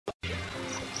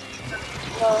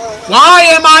Why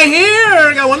am I here?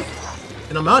 I got one.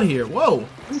 And I'm out here. Whoa.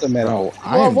 No,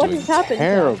 I am doing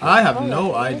terrible. I have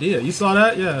no idea. You saw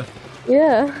that? Yeah.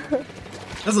 Yeah.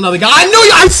 That's another guy. I knew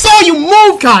you. I saw you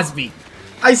move, Cosby.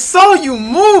 I saw you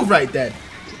move right then.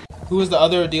 Who was the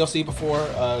other DLC before?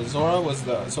 Zora was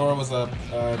the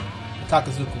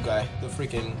Kakazuku guy. The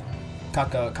freaking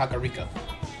Kakarika.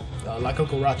 La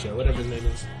Cucaracha, whatever his name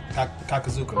is.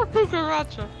 Kakazuka.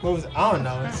 Cucaracha. What was it? I don't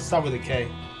know. It's start with a K.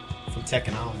 From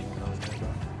Tekken. I don't even know his name, bro.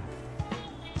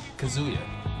 Kazuya.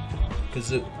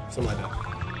 Kazoo. Something like that.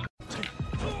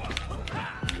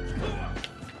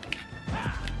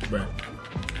 Right.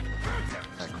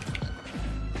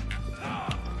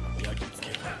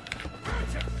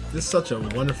 This is such a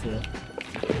wonderful.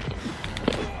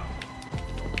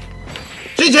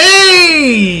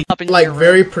 GG! Like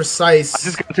very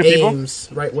precise aims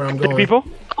right where I'm going. People?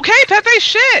 Okay, Pepe,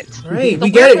 shit! Right, we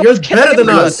get it. You're better than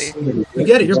us. We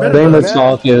get it. You're better than us.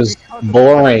 Talk is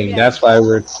boring. That's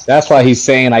why he's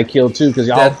saying I killed too, because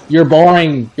y'all you're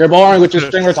boring. You're boring with your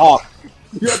streamer talk.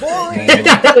 You're boring.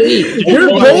 You're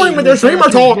boring with your streamer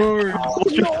talk.